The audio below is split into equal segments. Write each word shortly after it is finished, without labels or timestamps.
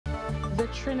The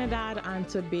Trinidad and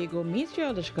Tobago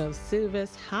Meteorological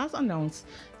Service has announced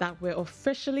that we're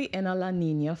officially in a La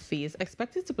Niña phase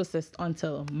expected to persist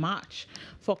until March.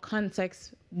 For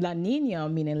context, La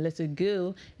Niña, meaning little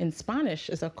girl in Spanish,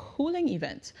 is a cooling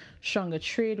event. Stronger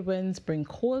trade winds bring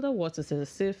colder water to the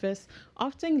surface,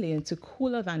 often leading to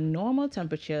cooler than normal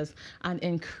temperatures and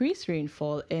increased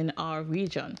rainfall in our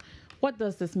region. What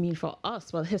does this mean for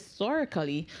us? Well,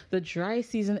 historically, the dry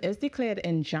season is declared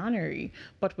in January,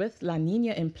 but with La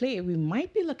Niña in play, we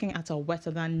might be looking at a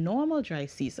wetter than normal dry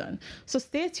season. So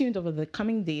stay tuned over the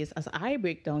coming days as I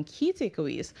break down key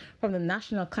takeaways from the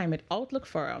National Climate Outlook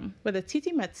Forum, where the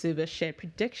TT Met Service shared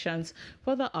predictions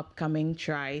for the upcoming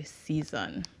dry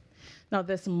season. Now,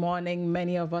 this morning,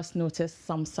 many of us noticed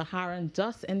some Saharan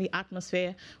dust in the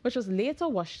atmosphere, which was later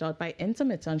washed out by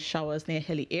intermittent showers near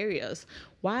hilly areas.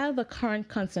 While the current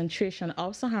concentration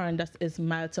of Saharan dust is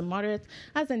mild to moderate,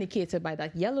 as indicated by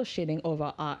that yellow shading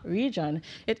over our region,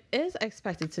 it is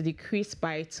expected to decrease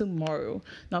by tomorrow.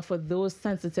 Now, for those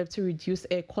sensitive to reduced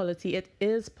air quality, it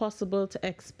is possible to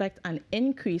expect an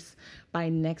increase by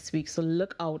next week, so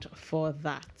look out for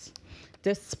that.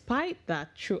 Despite that,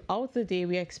 throughout the day,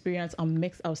 we experience a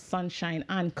mix of sunshine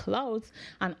and clouds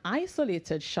and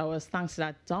isolated showers thanks to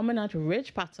that dominant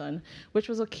ridge pattern, which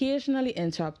was occasionally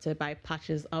interrupted by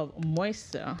patches of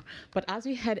moisture. But as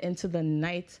we head into the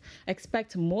night,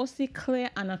 expect mostly clear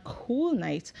and a cool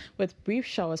night with brief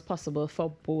showers possible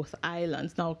for both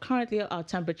islands. Now, currently our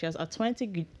temperatures are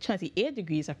 28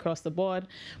 degrees across the board,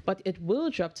 but it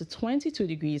will drop to 22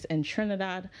 degrees in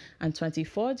Trinidad and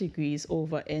 24 degrees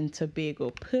over in Tobago.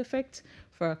 Perfect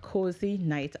for a cozy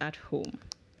night at home.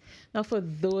 Now, for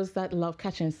those that love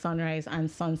catching sunrise and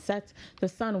sunset, the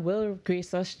sun will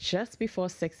grace us just before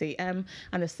 6 a.m.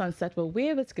 and the sunset will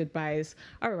wave its goodbyes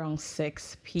around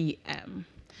 6 p.m.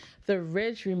 The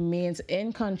ridge remains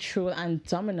in control and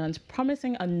dominant,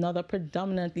 promising another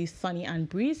predominantly sunny and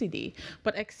breezy day,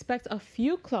 but expect a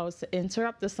few clouds to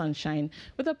interrupt the sunshine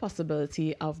with a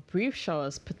possibility of brief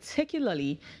showers,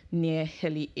 particularly near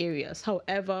hilly areas.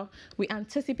 However, we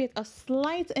anticipate a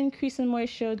slight increase in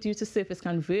moisture due to surface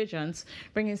convergence,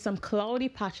 bringing some cloudy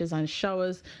patches and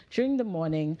showers during the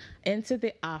morning into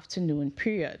the afternoon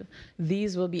period.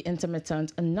 These will be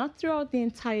intermittent and not throughout the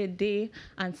entire day,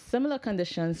 and similar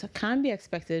conditions can be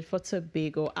expected for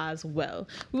Tobago as well.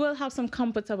 We will have some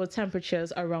comfortable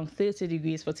temperatures around 30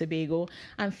 degrees for Tobago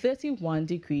and 31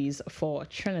 degrees for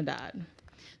Trinidad.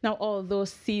 Now, although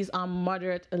seas are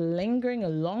moderate, lingering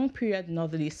long-period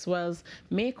northerly swells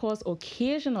may cause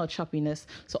occasional choppiness,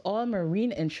 so all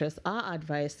marine interests are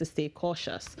advised to stay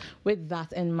cautious. With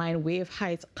that in mind, wave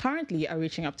heights currently are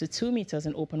reaching up to 2 meters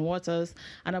in open waters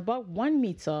and about 1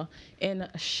 meter in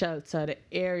sheltered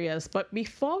areas. But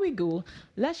before we go,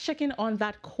 let's check in on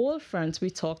that cold front we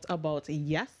talked about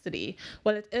yesterday.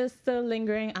 Well, it is still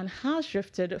lingering and has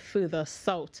drifted further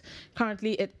south.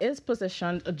 Currently, it is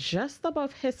positioned just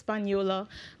above Hispaniola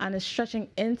and is stretching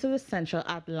into the central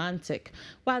Atlantic.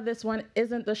 While this one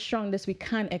isn't the strongest we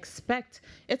can expect,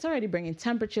 it's already bringing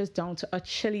temperatures down to a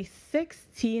chilly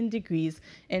 16 degrees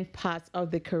in parts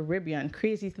of the Caribbean.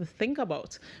 Crazy to think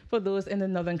about. For those in the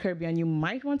northern Caribbean, you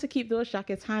might want to keep those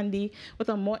jackets handy with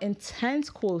a more intense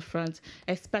cold front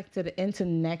expected into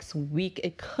next week.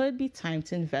 It could be time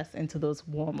to invest into those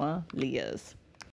warmer layers.